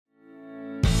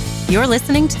You're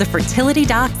listening to the Fertility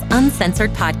Docs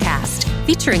Uncensored podcast,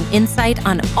 featuring insight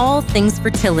on all things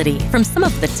fertility from some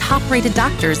of the top-rated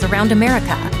doctors around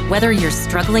America. Whether you're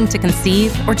struggling to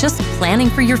conceive or just planning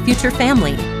for your future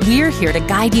family, we're here to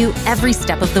guide you every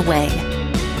step of the way.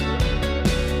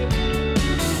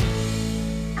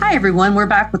 Hi, everyone. We're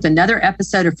back with another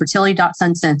episode of Fertility Docs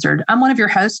Uncensored. I'm one of your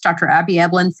hosts, Dr. Abby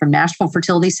Eblen from Nashville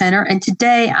Fertility Center. And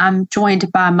today I'm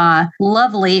joined by my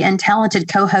lovely and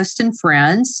talented co-host and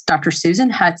friends, Dr. Susan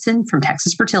Hudson from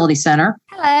Texas Fertility Center.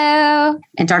 Hello.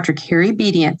 And Dr. Carrie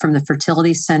Bedient from the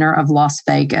Fertility Center of Las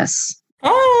Vegas. Hey,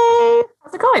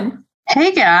 how's it going?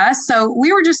 Hey, guys. So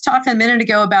we were just talking a minute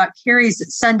ago about Carrie's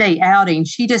Sunday outing.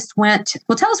 She just went.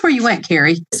 Well, tell us where you went,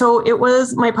 Carrie. So it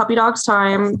was my puppy dog's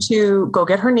time to go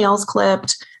get her nails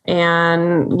clipped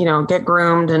and, get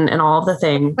groomed and all of the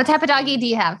things. What type of doggy do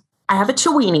you have? I have a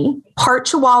Chiweenie, part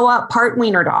Chihuahua, part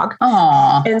wiener dog.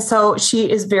 Aww. And so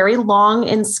she is very long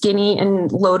and skinny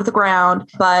and low to the ground,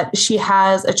 but she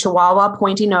has a Chihuahua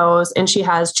pointy nose and she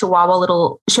has she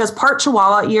has part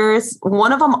Chihuahua ears.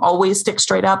 One of them always sticks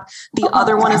straight up. The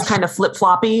other one is kind of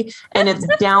flip-floppy and it's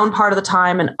down part of the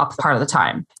time and up part of the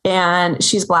time. And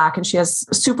she's black and she has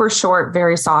super short,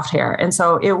 very soft hair. And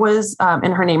so it was,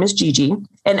 and her name is Gigi.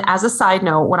 And as a side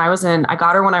note, I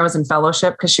got her when I was in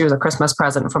fellowship because she was a Christmas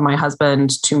present from my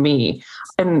husband to me.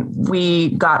 And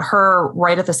we got her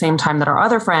right at the same time that our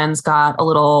other friends got a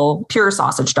little pure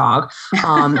sausage dog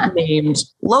named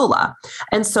Lola.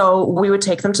 And so we would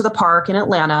take them to the park in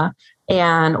Atlanta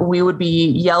and we would be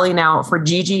yelling out for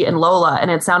Gigi and Lola.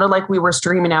 And it sounded like we were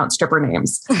streaming out stripper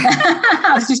names.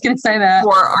 I was just going to say that.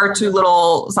 For our two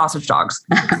little sausage dogs.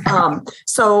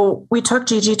 So we took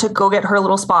Gigi to go get her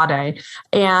little spa day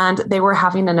and they were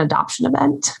having an adoption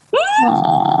event.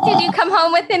 Did you come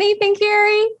home with anything,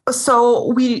 Carrie?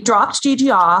 So we dropped Gigi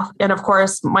off. And of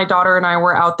course, my daughter and I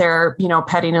were out there,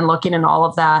 petting and looking and all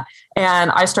of that.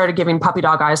 And I started giving puppy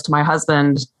dog eyes to my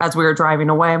husband as we were driving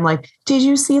away. I'm like, did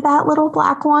you see that little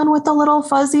black one with the little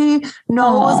fuzzy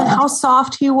nose and how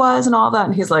soft he was and all that?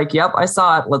 And he's like, yep, I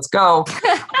saw it. Let's go.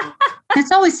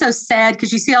 It's always so sad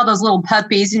because you see all those little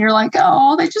puppies and you're like,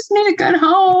 oh, they just need a good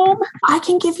home. I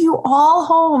can give you all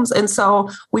homes. And so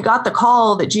we got the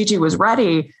call that Gigi was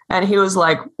ready and he was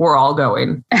like, we're all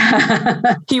going.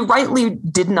 He rightly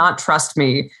did not trust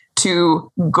me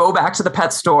to go back to the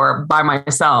pet store by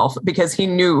myself because he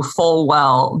knew full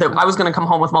well that I was going to come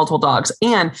home with multiple dogs.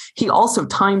 And he also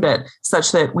timed it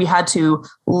such that we had to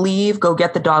leave, go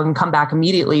get the dog and come back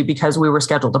immediately because we were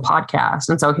scheduled to podcast.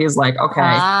 And so he's like,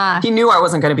 okay, he knew I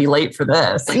wasn't going to be late for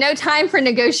this. No time for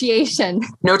negotiation.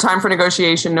 No time for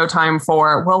negotiation. No time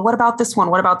for, well, what about this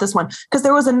one? What about this one? Because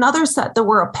there was another set that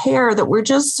were a pair that were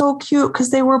just so cute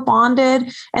because they were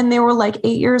bonded and they were like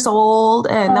 8 years old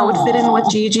and that would fit in with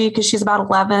Gigi because she's about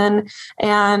 11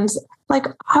 and like,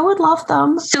 I would love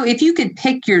them. So if you could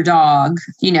pick your dog,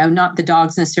 not the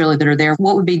dogs necessarily that are there,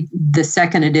 what would be the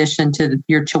second addition to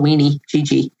your Chiweenie,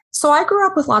 Gigi? So I grew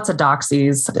up with lots of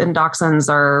Dachshunds and Dachshunds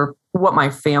are what my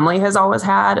family has always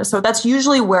had. So that's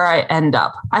usually where I end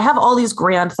up. I have all these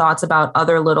grand thoughts about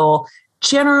other little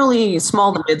generally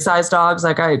small to mid-sized dogs.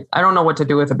 Like I don't know what to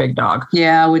do with a big dog.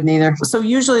 Yeah, I wouldn't either. So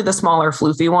usually the smaller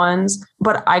floofy ones,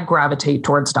 but I gravitate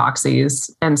towards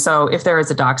Dachshunds. And so if there is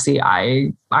a Dachshund,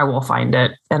 I will find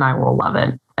it and I will love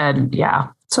it. And yeah,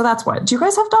 so that's what. Do you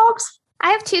guys have dogs? I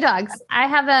have two dogs. I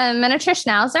have a miniature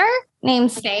schnauzer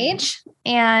named Sage.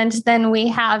 And then we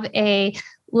have a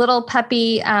little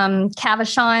puppy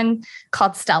Cavachon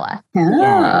called Stella.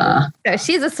 Yeah. So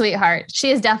she's a sweetheart. She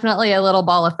is definitely a little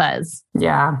ball of fuzz.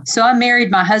 Yeah. So I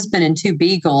married my husband and two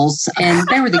beagles and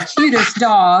they were the cutest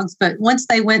dogs. But once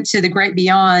they went to the great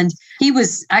beyond,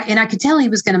 I could tell he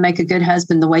was going to make a good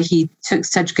husband the way he took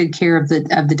such good care of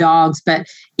the dogs. But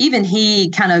even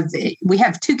we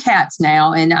have two cats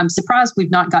now and I'm surprised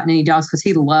we've not gotten any dogs because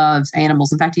he loves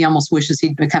animals. In fact, he almost wishes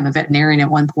he'd become a veterinarian at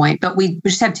one point. But we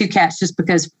just have two cats just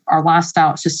because our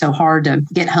lifestyle is just so hard to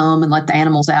get home and let the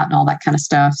animals out and all that kind of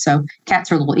stuff. So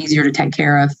cats are a little easier to take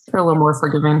care of. They're a little more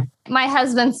forgiving. My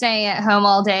husband staying at home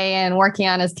all day and working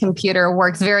on his computer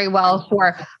works very well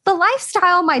for the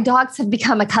lifestyle my dogs have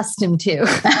become accustomed to.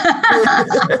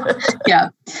 Yeah.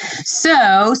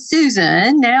 So,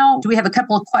 Susan, now do we have a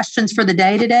couple of questions for the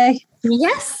day today?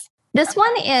 Yes. This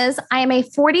one is, I am a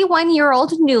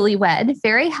 41-year-old newlywed,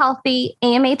 very healthy,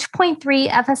 AMH 0.3,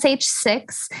 FSH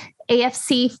 6,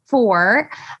 AFC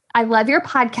 4. I love your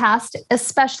podcast,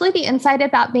 especially the insight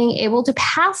about being able to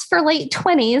pass for late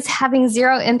 20s, having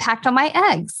zero impact on my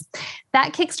eggs.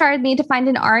 That kickstarted me to find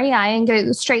an REI and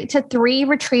go straight to 3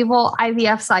 retrieval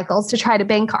IVF cycles to try to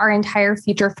bank our entire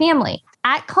future family.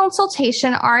 At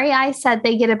consultation, REI said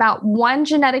they get about 1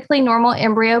 genetically normal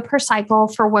embryo per cycle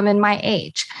for women my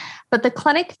age. But the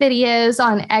clinic videos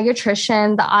on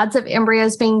Eggetrition, the odds of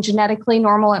embryos being genetically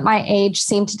normal at my age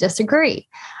seem to disagree.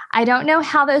 I don't know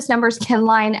how those numbers can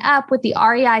line up with the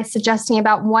REI suggesting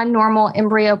about 1 normal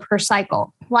embryo per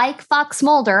cycle. Like Fox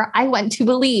Mulder, I want to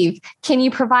believe. Can you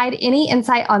provide any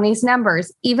insight on these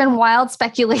numbers? Even wild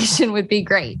speculation would be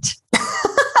great.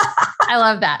 I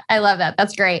love that.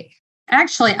 That's great.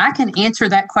 Actually, I can answer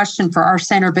that question for our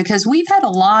center because we've had a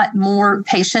lot more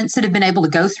patients that have been able to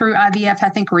go through IVF, I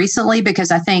think, recently,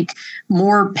 because I think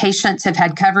more patients have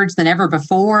had coverage than ever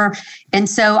before. And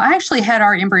so I actually had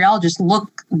our embryologist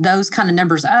look those kind of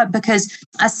numbers up because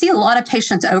I see a lot of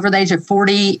patients over the age of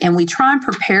 40 and we try and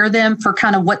prepare them for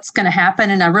kind of what's going to happen.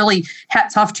 And I really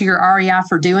hats off to your REI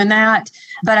for doing that.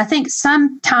 But I think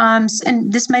sometimes,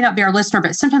 and this may not be our listener,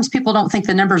 but sometimes people don't think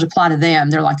the numbers apply to them.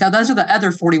 They're like, oh, those are the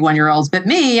other 41-year-olds, but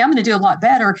me, I'm going to do a lot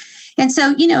better. And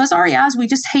so, as REIs, we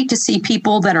just hate to see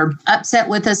people that are upset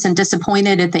with us and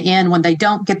disappointed at the end when they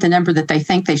don't get the number that they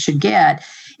think they should get.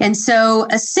 And so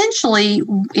essentially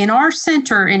in our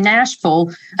center in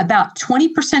Nashville, about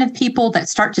 20% of people that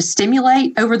start to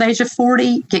stimulate over the age of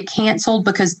 40 get canceled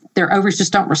because their ovaries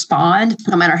just don't respond,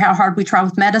 no matter how hard we try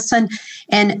with medicine.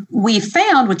 And we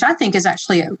found, which I think is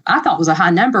actually, I thought was a high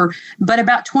number, but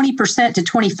about 20% to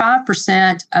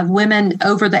 25% of women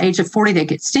over the age of 40 that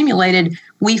get stimulated,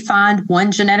 we find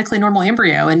 1 genetically normal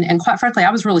embryo. And quite frankly,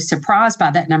 I was really surprised by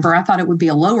that number. I thought it would be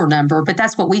a lower number, but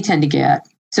that's what we tend to get.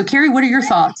 So, Carrie, what are your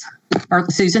thoughts? Or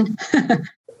Susan?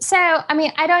 So,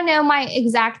 I don't know my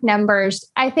exact numbers.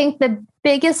 I think the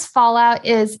biggest fallout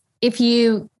is if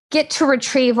you get to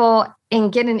retrieval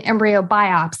and get an embryo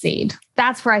biopsied.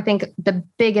 That's where I think the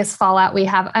biggest fallout we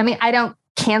have. I don't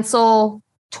cancel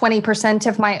 20%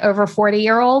 of my over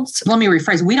 40-year-olds. Let me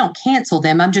rephrase. We don't cancel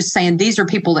them. I'm just saying these are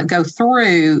people that go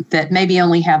through that maybe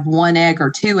only have 1 egg or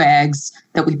 2 eggs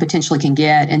that we potentially can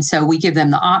get. And so we give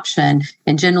them the option,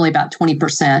 and generally about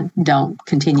 20% don't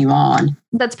continue on.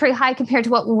 That's pretty high compared to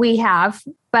what we have.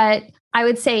 But I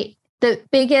would say the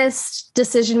biggest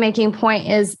decision-making point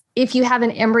is if you have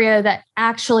an embryo that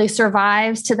actually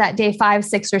survives to that day 5,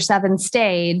 6, or 7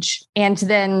 stage, and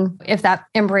then if that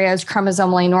embryo is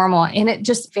chromosomally normal, and it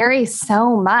just varies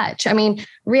so much.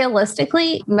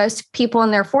 Realistically, most people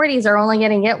in their 40s are only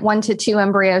going to get 1 to 2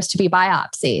 embryos to be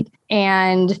biopsied.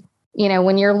 And,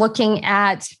 when you're looking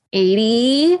at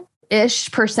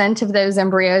 80-ish% of those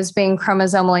embryos being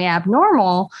chromosomally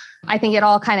abnormal, I think it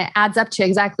all kind of adds up to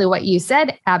exactly what you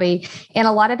said, Abby. And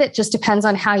a lot of it just depends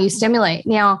on how you stimulate.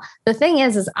 Now, the thing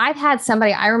is I've had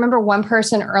somebody, I remember one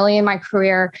person early in my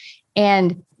career,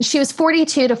 and she was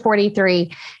 42 to 43,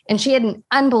 and she had an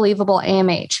unbelievable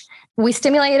AMH. We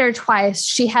stimulated her twice.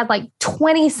 She had like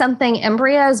 20-something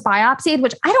embryos biopsied,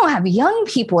 which I don't have young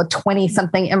people with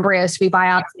 20-something embryos to be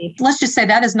biopsied. Let's just say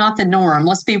that is not the norm.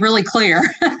 Let's be really clear.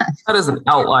 That is an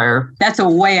outlier. That's a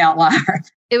way outlier.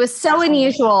 It was so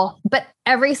unusual, but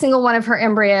every single one of her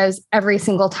embryos every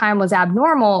single time was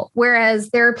abnormal. Whereas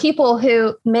there are people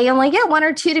who may only get 1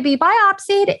 or 2 to be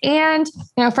biopsied. And,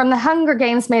 from the Hunger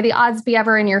Games, may the odds be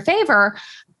ever in your favor.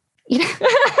 Guy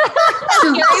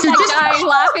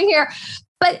laughing here.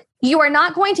 But you are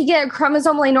not going to get a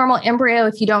chromosomally normal embryo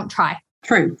if you don't try.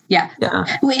 True. Yeah.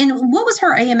 And what was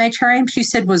her AMH? Her AMH, you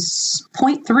said, was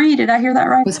 0.3. Did I hear that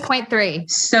right? It was 0.3.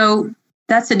 So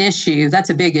that's an issue. That's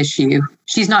a big issue.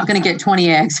 She's not going to get 20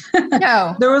 eggs.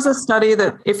 No. There was a study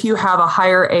that if you have a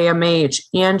higher AMH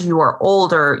and you are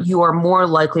older, you are more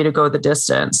likely to go the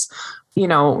distance.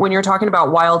 When you're talking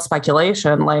about wild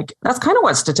speculation, that's kind of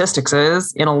what statistics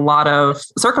is in a lot of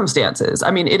circumstances.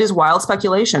 It is wild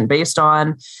speculation based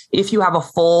on if you have a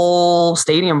full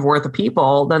stadium worth of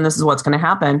people, then this is what's going to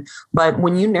happen. But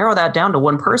when you narrow that down to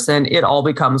one person, it all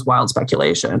becomes wild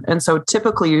speculation. And so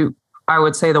typically, I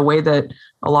would say the way that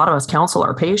a lot of us counsel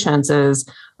our patients is,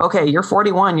 okay, you're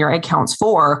 41, your egg count's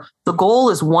 4. The goal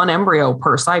is 1 embryo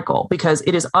per cycle because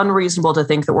it is unreasonable to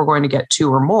think that we're going to get 2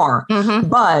 or more. Mm-hmm.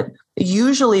 But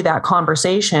usually that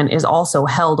conversation is also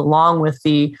held along with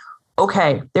the,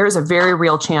 okay, there's a very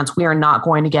real chance we are not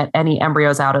going to get any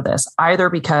embryos out of this, either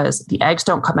because the eggs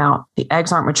don't come out, the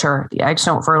eggs aren't mature, the eggs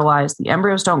don't fertilize, the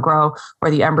embryos don't grow, or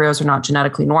the embryos are not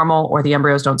genetically normal, or the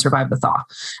embryos don't survive the thaw.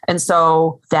 And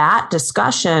so that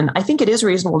discussion, I think it is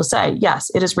reasonable to say,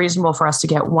 yes, it is reasonable for us to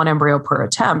get 1 embryo per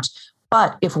attempt.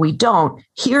 But if we don't,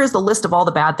 here's the list of all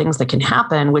the bad things that can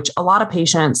happen, which a lot of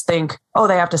patients think, oh,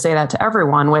 they have to say that to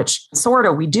everyone, which sort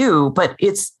of we do, but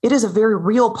it is a very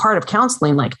real part of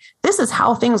counseling. This is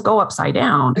how things go upside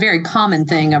down. A very common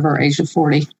thing over age of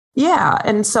 40. Yeah.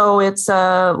 And so it's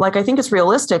like, I think it's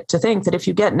realistic to think that if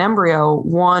you get an embryo,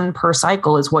 1 per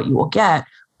cycle is what you will get.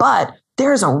 But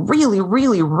there's a really,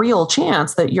 really real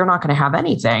chance that you're not going to have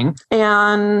anything.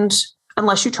 And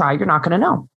unless you try, you're not going to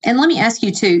know. And let me ask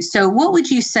you too. So what would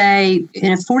you say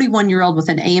in a 41-year-old with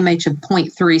an AMH of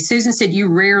 0.3? Susan said you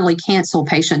rarely cancel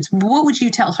patients. What would you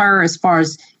tell her as far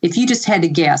as if you just had to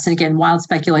guess, and again, wild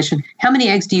speculation, how many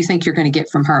eggs do you think you're going to get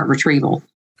from her at retrieval?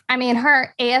 I mean,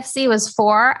 her AFC was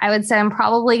 4. I would say I'm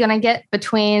probably going to get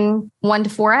between 1 to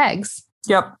 4 eggs.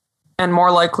 Yep. And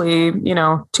more likely,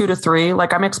 2 to 3.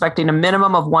 Like I'm expecting a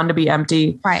minimum of 1 to be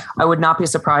empty. Right. I would not be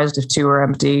surprised if 2 are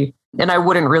empty. And I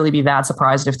wouldn't really be that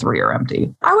surprised if 3 are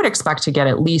empty. I would expect to get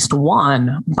at least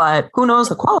 1, but who knows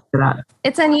the quality of that?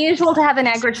 It's unusual to have an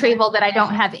egg retrieval that I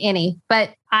don't have any,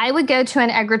 but I would go to an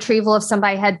egg retrieval if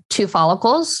somebody had 2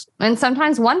 follicles and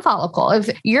sometimes 1 follicle. If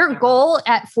your goal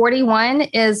at 41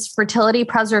 is fertility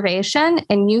preservation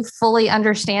and you fully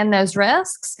understand those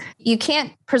risks, you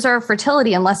can't preserve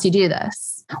fertility unless you do this.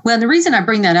 Well, and the reason I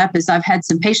bring that up is I've had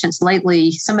some patients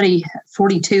lately, somebody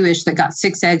 42-ish that got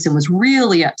 6 eggs and was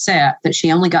really upset that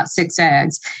she only got 6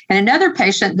 eggs. And another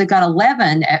patient that got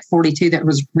 11 at 42 that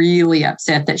was really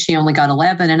upset that she only got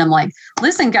 11. And I'm like,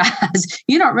 listen, guys,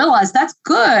 you don't realize that's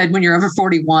good when you're over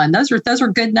 41. Those are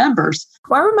good numbers.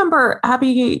 Well, I remember,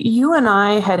 Abby, you and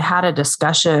I had a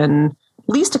discussion at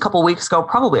least a couple of weeks ago,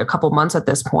 probably a couple of months at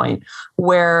this point,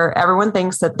 where everyone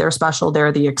thinks that they're special,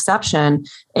 they're the exception.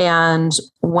 And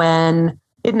when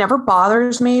it never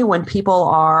bothers me when people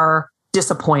are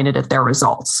disappointed at their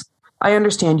results. I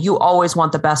understand you always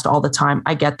want the best all the time.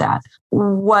 I get that.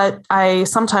 What I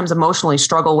sometimes emotionally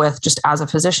struggle with just as a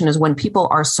physician is when people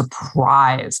are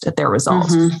surprised at their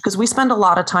results, because we spend a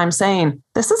lot of time saying,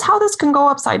 this is how this can go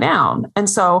upside down. And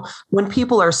so when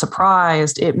people are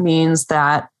surprised, it means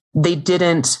that they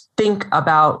didn't think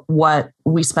about what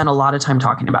we spent a lot of time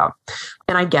talking about.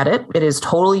 And I get it. It is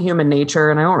totally human nature.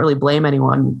 And I don't really blame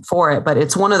anyone for it. But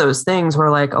it's one of those things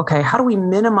where like, okay, how do we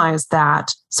minimize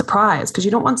that surprise? Because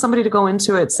you don't want somebody to go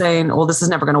into it saying, well, this is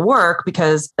never going to work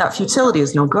because that futility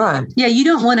is no good. Yeah, you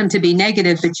don't want them to be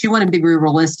negative, but you want them to be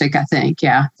realistic, I think.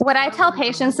 Yeah. What I tell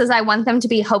patients is I want them to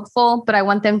be hopeful, but I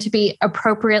want them to be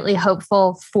appropriately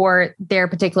hopeful for their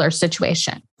particular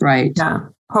situation. Right. Yeah.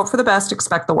 Hope for the best,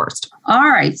 expect the worst. All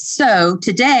right. So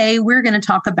today we're going to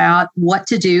talk about what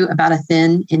to do about a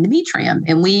thin endometrium.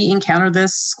 And we encounter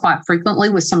this quite frequently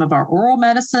with some of our oral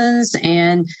medicines,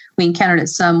 and we encountered it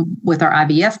some with our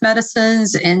IVF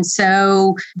medicines. And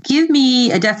so give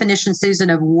me a definition, Susan,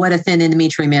 of what a thin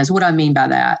endometrium is. What do I mean by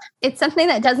that? It's something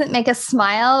that doesn't make us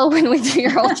smile when we do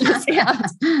your ultrasound.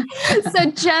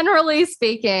 So generally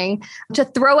speaking, to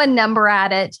throw a number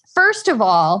at it, first of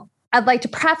all, I'd like to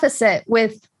preface it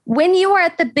with when you are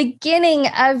at the beginning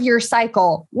of your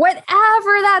cycle, whatever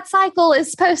that cycle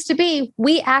is supposed to be,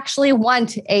 we actually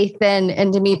want a thin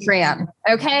endometrium.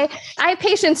 Okay. I have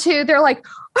patients who they're like,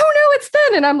 oh no, it's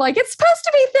thin. And I'm like, it's supposed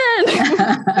to be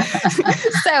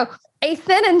thin. So a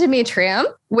thin endometrium,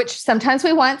 which sometimes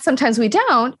we want, sometimes we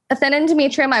don't. A thin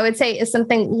endometrium, I would say, is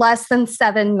something less than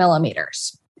 7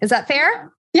 millimeters. Is that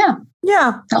fair? Yeah.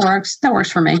 Yeah. That works. That works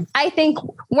for me. I think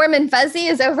warm and fuzzy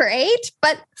is over 8,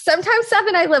 but sometimes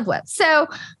 7 I live with. So,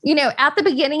 at the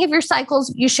beginning of your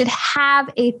cycles, you should have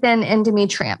a thin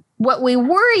endometrium. What we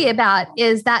worry about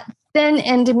is that thin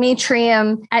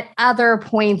endometrium at other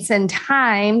points in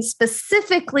time,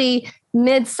 specifically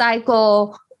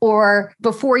mid-cycle or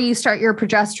before you start your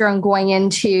progesterone going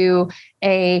into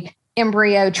a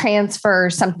embryo transfer,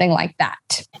 something like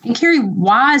that. And Carrie,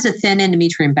 why is a thin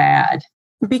endometrium bad?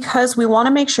 Because we want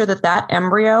to make sure that that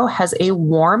embryo has a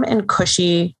warm and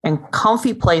cushy and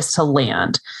comfy place to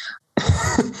land.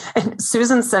 And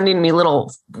Susan's sending me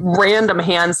little random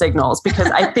hand signals because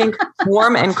I think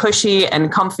warm and cushy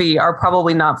and comfy are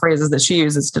probably not phrases that she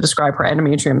uses to describe her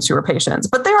endometrium to her patients,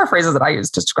 but they are phrases that I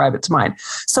use to describe it to mine.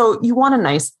 So you want a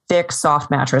nice, thick, soft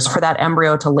mattress for that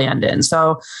embryo to land in.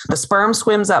 So the sperm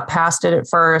swims up past it at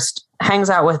first,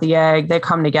 hangs out with the egg, they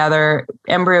come together,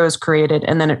 embryo is created,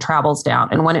 and then it travels down.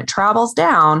 And when it travels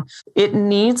down, it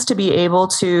needs to be able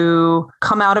to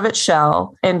come out of its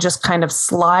shell and just kind of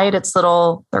slide its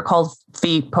little, they're called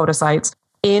feet, podocytes,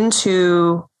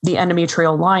 into the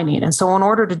endometrial lining. And so in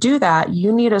order to do that,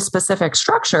 you need a specific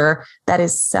structure that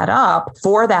is set up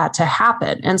for that to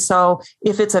happen. And so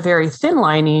if it's a very thin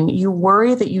lining, you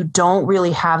worry that you don't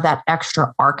really have that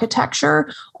extra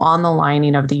architecture on the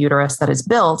lining of the uterus that is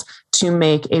built to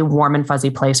make a warm and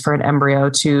fuzzy place for an embryo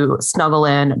to snuggle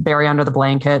in, bury under the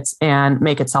blankets, and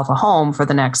make itself a home for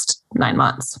the next 9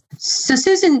 months. So,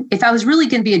 Susan, if I was really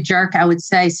going to be a jerk, I would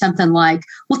say something like,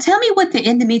 well, tell me what the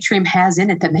endometrium has in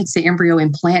it that makes the embryo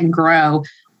implant and grow.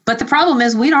 But the problem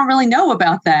is we don't really know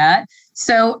about that.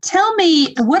 So tell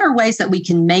me, what are ways that we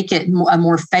can make it a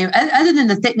more favorable, other than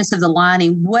the thickness of the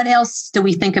lining, what else do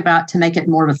we think about to make it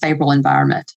more of a favorable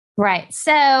environment? Right.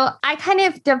 So I kind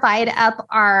of divide up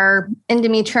our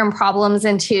endometrium problems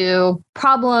into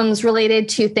problems related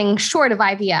to things short of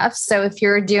IVF. So if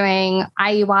you're doing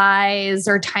IUIs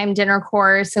or timed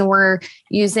intercourse and we're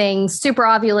using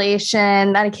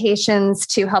superovulation medications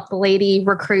to help the lady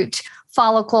recruit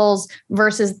follicles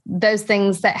versus those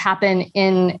things that happen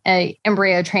in an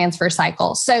embryo transfer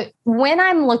cycle. So when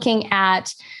I'm looking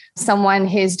at someone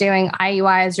who's doing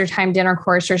IUIs or timed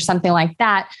intercourse or something like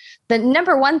that, the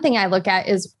number one thing I look at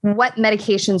is what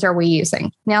medications are we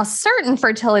using? Now, certain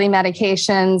fertility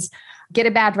medications get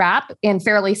a bad rap, and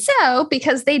fairly so,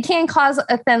 because they can cause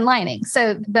a thin lining.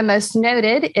 So the most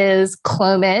noted is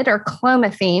Clomid or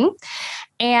Clomiphene.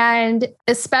 And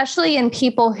especially in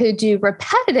people who do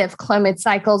repetitive Clomid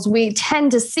cycles, we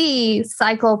tend to see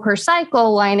cycle per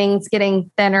cycle linings getting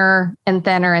thinner and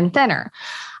thinner and thinner.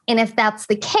 And if that's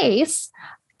the case,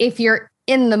 if you're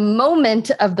in the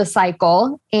moment of the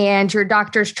cycle and your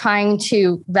doctor's trying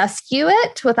to rescue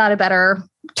it, without a better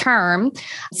term,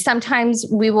 sometimes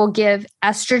we will give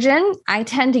estrogen. I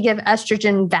tend to give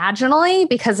estrogen vaginally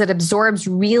because it absorbs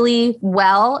really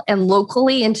well and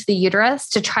locally into the uterus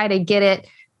to try to get it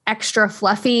extra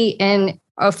fluffy in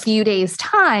a few days'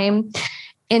 time.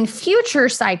 In future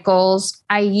cycles,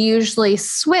 I usually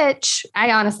switch.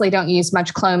 I honestly don't use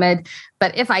much Clomid,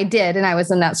 but if I did and I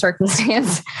was in that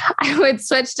circumstance, I would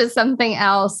switch to something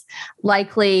else,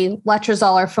 likely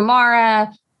letrozole or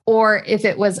Femara, or if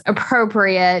it was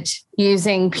appropriate,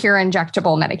 using pure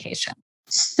injectable medication.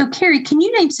 So, Carrie, can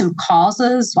you name some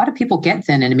causes? Why do people get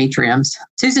thin endometriums?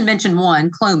 Susan mentioned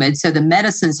one, Clomid. So the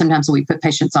medicine sometimes we put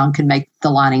patients on can make the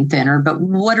lining thinner, but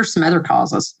what are some other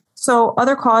causes? So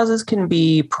other causes can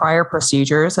be prior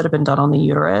procedures that have been done on the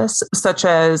uterus, such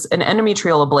as an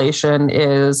endometrial ablation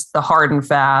is the hard and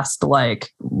fast,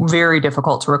 like very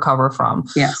difficult to recover from.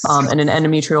 Yes. And an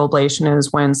endometrial ablation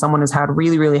is when someone has had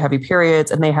really, really heavy periods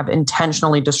and they have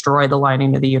intentionally destroyed the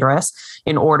lining of the uterus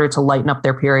in order to lighten up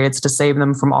their periods to save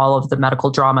them from all of the medical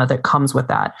drama that comes with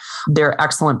that. They're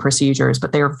excellent procedures,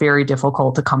 but they are very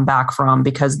difficult to come back from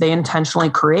because they intentionally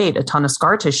create a ton of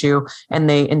scar tissue and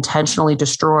they intentionally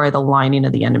destroy the lining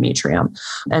of the endometrium.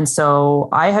 And so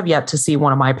I have yet to see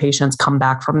one of my patients come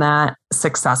back from that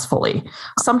successfully.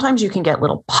 Sometimes you can get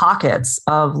little pockets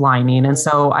of lining. And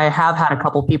so I have had a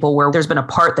couple people where there's been a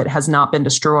part that has not been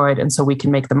destroyed. And so we can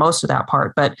make the most of that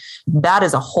part. But that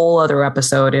is a whole other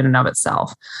episode in and of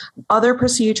itself. Other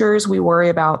procedures, we worry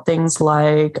about things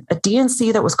like a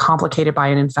DNC that was complicated by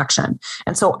an infection.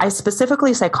 And so I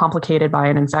specifically say complicated by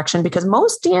an infection because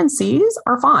most DNCs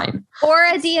are fine. Or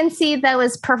a DNC that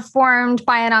was performed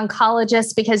by an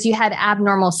oncologist because you had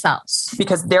abnormal cells.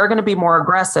 Because they're going to be more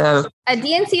aggressive. A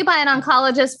DNC by an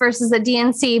oncologist versus a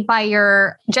DNC by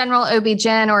your general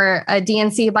OB-GYN or a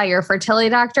DNC by your fertility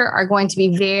doctor are going to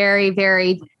be very,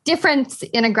 very different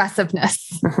in aggressiveness.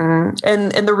 Mm-hmm.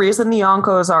 And the reason the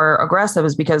oncos are aggressive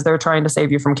is because they're trying to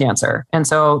save you from cancer. And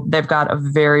so they've got a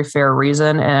very fair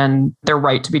reason and they're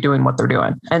right to be doing what they're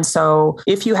doing. And so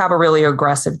if you have a really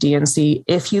aggressive DNC,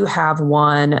 if you have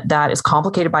one that is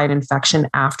complicated by an infection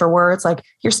afterwards, like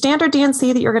your standard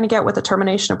DNC that you're going to get with a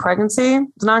termination of pregnancy,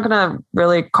 it's not going to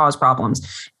really cause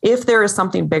problems. If there is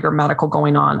something bigger medical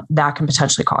going on, that can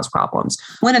potentially cause problems.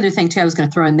 One other thing too, I was going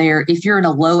to throw in there, if you're in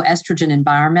a low estrogen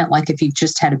environment, like if you've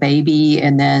just had a baby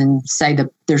and then say that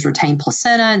there's retained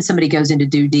placenta and somebody goes in to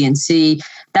do DNC,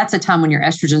 that's a time when your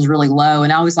estrogen is really low.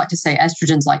 And I always like to say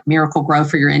estrogen's like miracle grow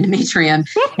for your endometrium.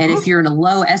 And if you're in a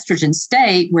low estrogen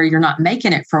state where you're not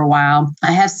making it for a while,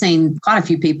 I have seen quite a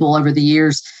few people over the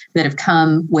years that have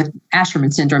come with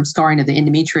Asherman syndrome, scarring of the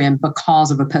endometrium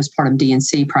because of a postpartum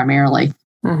DNC primarily.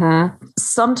 Mm-hmm.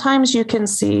 Sometimes you can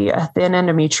see a thin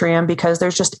endometrium because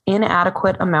there's just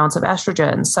inadequate amounts of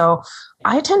estrogen. So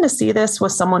I tend to see this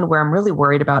with someone where I'm really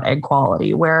worried about egg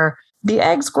quality, where the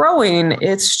egg's growing.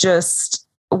 It's just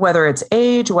whether it's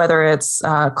age, whether it's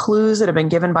clues that have been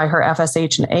given by her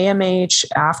FSH and AMH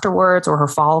afterwards, or her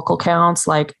follicle counts,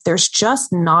 like there's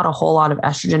just not a whole lot of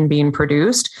estrogen being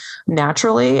produced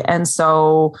naturally. And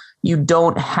so you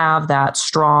don't have that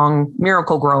strong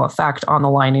miracle grow effect on the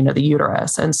lining of the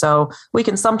uterus. And so we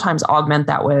can sometimes augment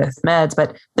that with meds,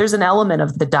 but there's an element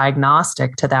of the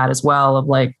diagnostic to that as well, of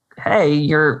like, hey,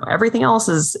 everything else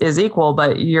is equal,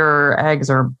 but your eggs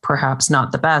are perhaps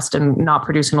not the best and not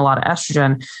producing a lot of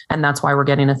estrogen. And that's why we're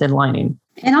getting a thin lining.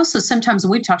 And also sometimes,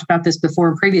 we've talked about this before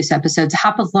in previous episodes,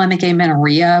 hypothalamic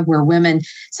amenorrhea, where women,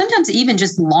 sometimes even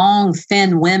just long,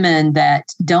 thin women that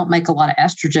don't make a lot of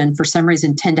estrogen for some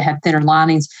reason tend to have thinner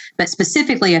linings. But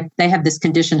specifically, if they have this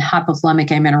condition,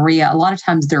 hypothalamic amenorrhea, a lot of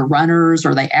times they're runners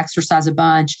or they exercise a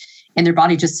bunch. And their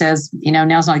body just says,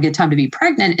 now's not a good time to be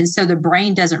pregnant. And so the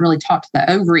brain doesn't really talk to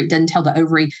the ovary. It doesn't tell the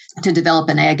ovary to develop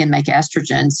an egg and make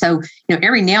estrogen. So,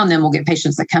 every now and then we'll get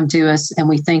patients that come to us and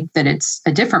we think that it's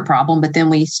a different problem, but then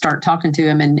we start talking to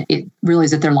them and it really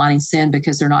is that their lining's thin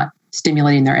because they're not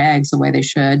stimulating their eggs the way they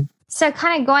should. So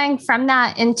kind of going from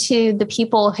that into the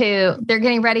people who they're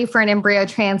getting ready for an embryo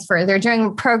transfer, they're doing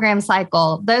a program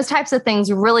cycle, those types of things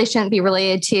really shouldn't be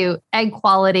related to egg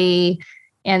quality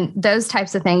and those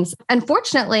types of things.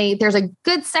 Unfortunately, there's a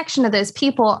good section of those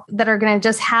people that are going to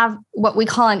just have what we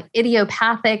call an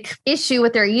idiopathic issue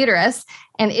with their uterus.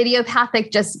 And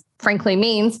idiopathic just frankly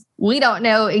means we don't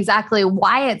know exactly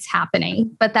why it's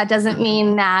happening, but that doesn't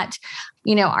mean that,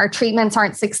 our treatments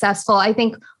aren't successful. I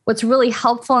think what's really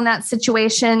helpful in that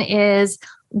situation is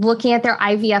looking at their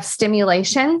IVF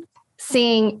stimulation,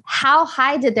 seeing how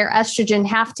high did their estrogen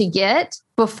have to get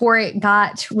before it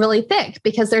got really thick.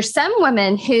 Because there's some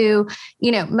women who,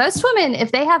 most women,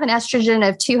 if they have an estrogen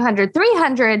of 200,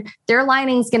 300, their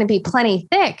lining is going to be plenty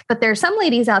thick. But there's some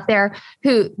ladies out there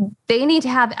who they need to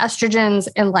have estrogens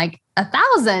in like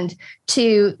 1,000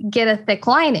 to get a thick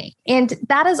lining. And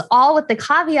that is all with the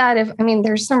caveat of,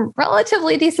 there's some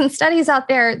relatively decent studies out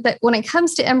there that when it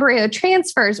comes to embryo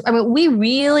transfers, we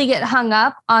really get hung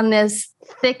up on this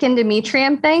thick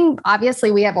endometrium thing.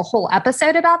 Obviously, we have a whole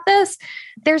episode about this.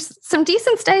 There's some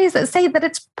decent studies that say that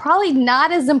it's probably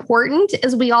not as important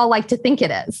as we all like to think it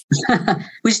is.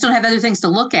 We just don't have other things to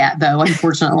look at, though,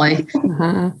 unfortunately,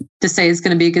 to say it's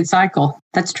going to be a good cycle.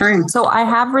 That's true. So I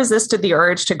have resisted the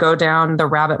urge to go down the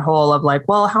rabbit hole of like,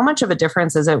 well, how much of a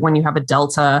difference is it when you have a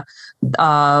delta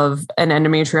of an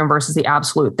endometrium versus the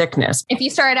absolute thickness? If you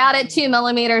started out at 2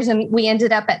 millimeters and we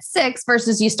ended up at 6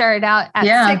 versus you started out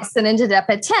at 6 and ended up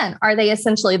at 10, are they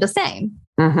essentially the same?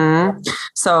 Mm-hmm.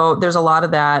 So there's a lot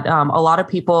of that. A lot of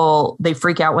people, they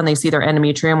freak out when they see their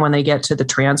endometrium when they get to the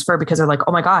transfer because they're like,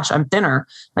 oh my gosh, I'm thinner.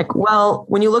 Like, well,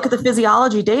 when you look at the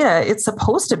physiology data, it's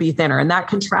supposed to be thinner and that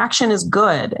contraction is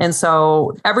good. And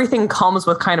so everything comes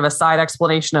with kind of a side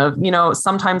explanation of,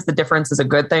 sometimes the difference is a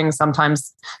good thing.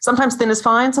 Sometimes thin is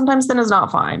fine. Sometimes thin is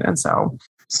not fine. And so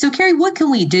Carrie, what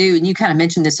can we do? And you kind of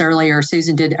mentioned this earlier,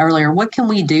 Susan did earlier. What can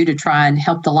we do to try and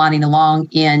help the lining along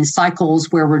in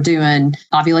cycles where we're doing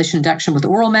ovulation induction with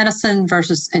oral medicine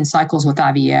versus in cycles with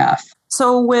IVF?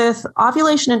 So with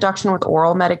ovulation induction with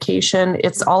oral medication,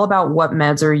 it's all about what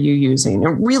meds are you using.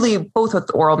 And really both with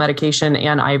oral medication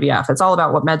and IVF, it's all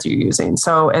about what meds you're using.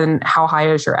 So, and how high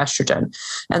is your estrogen?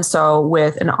 And so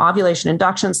with an ovulation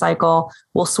induction cycle,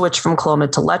 we'll switch from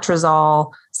Clomid to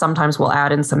Letrozole. Sometimes we'll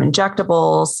add in some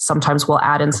injectables. Sometimes we'll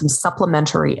add in some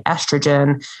supplementary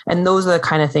estrogen. And those are the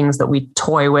kind of things that we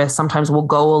toy with. Sometimes we'll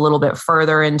go a little bit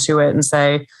further into it and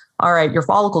say, all right, your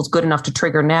follicle's good enough to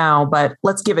trigger now, but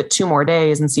let's give it 2 more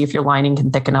days and see if your lining can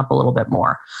thicken up a little bit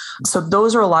more. So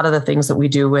those are a lot of the things that we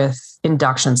do with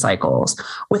induction cycles.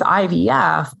 With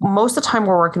IVF, most of the time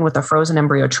we're working with a frozen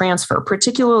embryo transfer,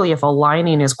 particularly if a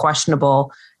lining is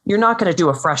questionable. You're not going to do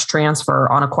a fresh transfer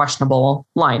on a questionable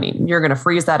lining. You're going to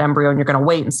freeze that embryo and you're going to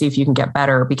wait and see if you can get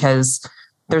better because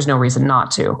there's no reason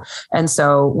not to. And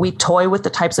so we toy with the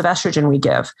types of estrogen we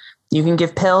give. You can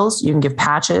give pills, you can give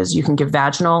patches, you can give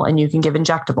vaginal, and you can give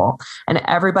injectable. And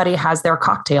everybody has their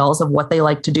cocktails of what they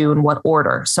like to do in what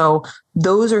order. So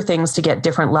those are things to get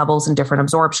different levels and different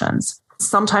absorptions.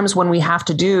 Sometimes when we have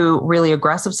to do really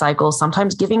aggressive cycles,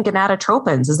 sometimes giving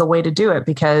gonadotropins is the way to do it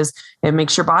because it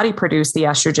makes your body produce the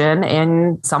estrogen.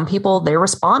 And some people, they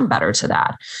respond better to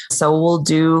that. So we'll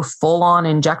do full on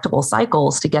injectable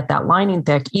cycles to get that lining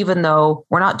thick, even though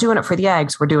we're not doing it for the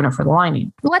eggs, we're doing it for the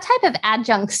lining. What type of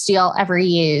adjuncts do y'all ever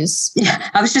use? Yeah,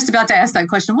 I was just about to ask that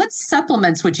question. What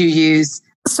supplements would you use?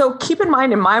 So keep in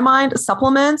my mind,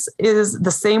 supplements is the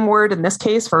same word in this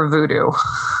case for voodoo.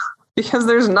 Because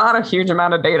there's not a huge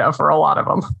amount of data for a lot of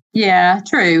them. Yeah,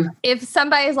 true. If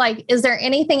somebody's like, is there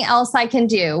anything else I can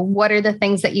do? What are the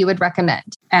things that you would recommend?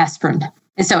 Aspirin.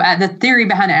 And so the theory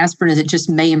behind aspirin is it just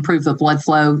may improve the blood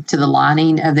flow to the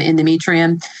lining of the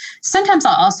endometrium. Sometimes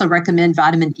I also recommend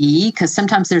vitamin E because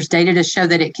sometimes there's data to show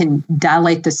that it can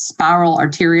dilate the spiral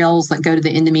arterioles that go to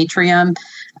the endometrium.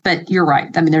 But you're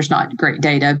right. There's not great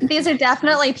data. These are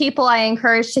definitely people I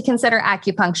encourage to consider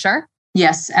acupuncture.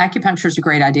 Yes, acupuncture is a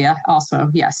great idea also.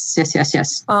 Yes.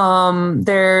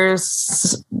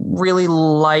 There's really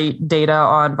light data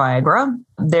on Viagra.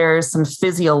 There's some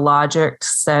physiologic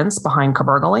sense behind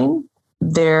cabergoline.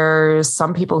 There's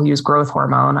some people who use growth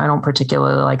hormone. I don't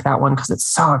particularly like that one because it's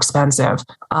so expensive.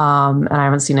 And I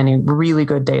haven't seen any really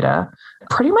good data.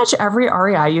 Pretty much every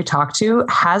REI you talk to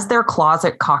has their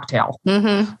closet cocktail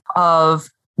of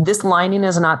this lining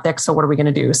is not thick. So what are we going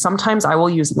to do? Sometimes I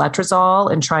will use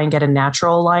letrozole and try and get a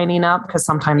natural lining up because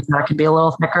sometimes that can be a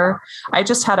little thicker. I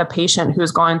just had a patient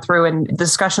who's gone through, and the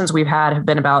discussions we've had have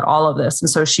been about all of this. And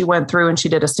so she went through and she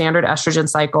did a standard estrogen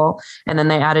cycle, and then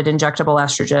they added injectable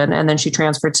estrogen. And then she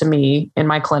transferred to me in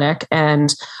my clinic,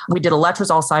 and we did a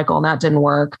letrozole cycle, and that didn't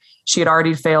work. She had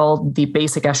already failed the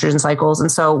basic estrogen cycles.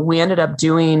 And so we ended up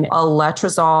doing a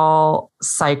letrozole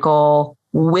cycle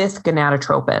with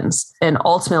gonadotropins. And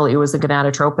ultimately it was the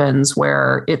gonadotropins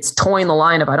where it's towing the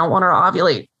line of, I don't want her to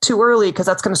ovulate too early because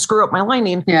that's going to screw up my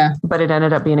lining. Yeah. But it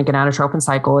ended up being a gonadotropin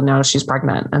cycle, and now she's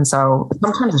pregnant. And so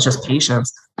sometimes it's just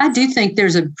patience. I do think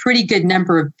there's a pretty good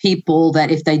number of people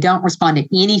that if they don't respond to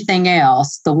anything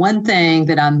else, the one thing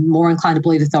that I'm more inclined to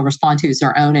believe that they'll respond to is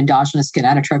their own endogenous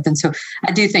gonadotropin. So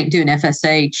I do think doing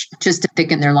FSH just to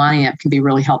thicken their lining up can be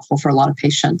really helpful for a lot of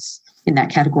patients in that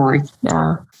category.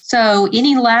 Yeah. So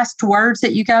any last words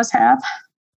that you guys have?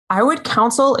 I would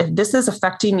counsel, if this is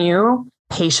affecting you,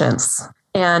 patience,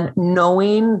 and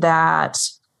knowing that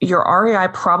your REI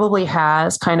probably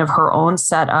has kind of her own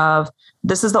set of,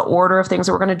 this is the order of things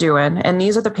that we're going to do in. And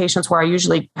these are the patients where I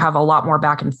usually have a lot more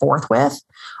back and forth with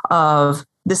of,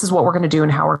 this is what we're going to do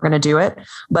and how we're going to do it.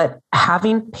 But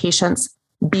having patience,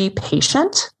 be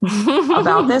patient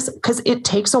about this because it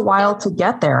takes a while to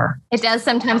get there. It does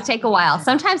sometimes take a while.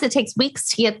 Sometimes it takes weeks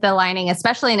to get the lining,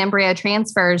 especially in embryo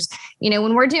transfers. You know,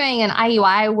 when we're doing an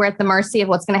IUI, we're at the mercy of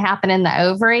what's going to happen in the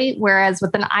ovary. Whereas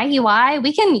with an IUI,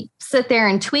 we can sit there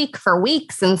and tweak for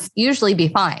weeks and usually be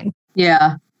fine.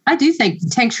 Yeah. I do think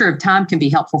tincture of time can be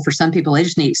helpful for some people. They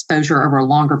just need exposure over a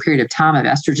longer period of time of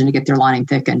estrogen to get their lining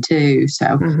thickened too.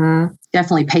 So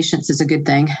definitely patience is a good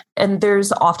thing. And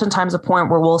there's oftentimes a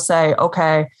point where we'll say,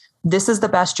 okay, this is the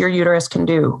best your uterus can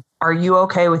do. Are you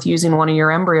okay with using one of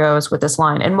your embryos with this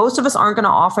line? And most of us aren't going to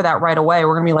offer that right away.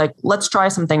 We're going to be like, let's try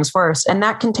some things first. And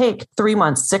that can take 3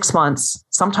 months, 6 months,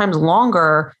 sometimes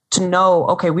longer to know,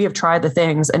 okay, we have tried the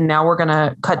things and now we're going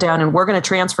to cut down and we're going to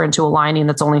transfer into a lining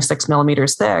that's only 6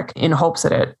 millimeters thick in hopes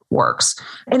that it works.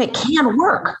 And it can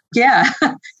work. Yeah.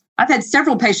 I've had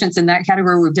several patients in that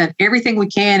category. We've done everything we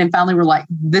can. And finally we're like,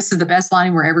 this is the best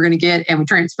lining we're ever going to get. And we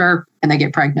transfer and they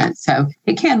get pregnant. So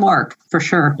it can work for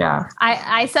sure. Yeah.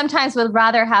 I sometimes would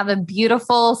rather have a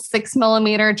beautiful 6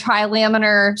 millimeter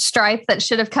trilaminar stripe that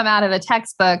should have come out of a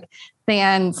textbook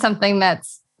than something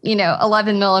that's,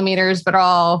 11 millimeters, but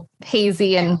all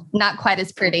hazy and not quite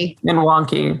as pretty. And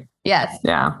wonky. Yes.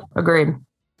 Yeah. Agreed.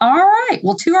 All right.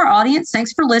 Well, to our audience,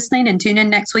 thanks for listening and tune in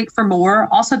next week for more.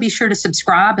 Also, be sure to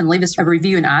subscribe and leave us a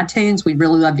review in iTunes. We'd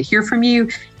really love to hear from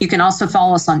you. You can also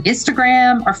follow us on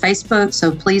Instagram or Facebook.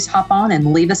 So please hop on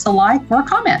and leave us a like or a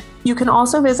comment. You can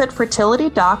also visit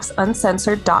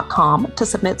fertilitydocs.uncensored.com to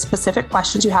submit specific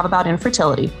questions you have about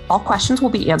infertility. All questions will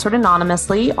be answered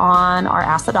anonymously on our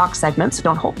Ask the Doc segment, so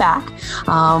don't hold back.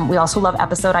 We also love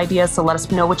episode ideas, so let us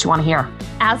know what you want to hear.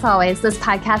 As always, this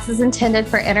podcast is intended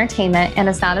for entertainment and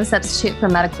is not a substitute for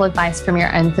medical advice from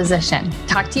your own physician.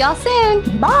 Talk to y'all soon.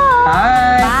 Bye.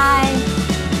 Bye. Bye.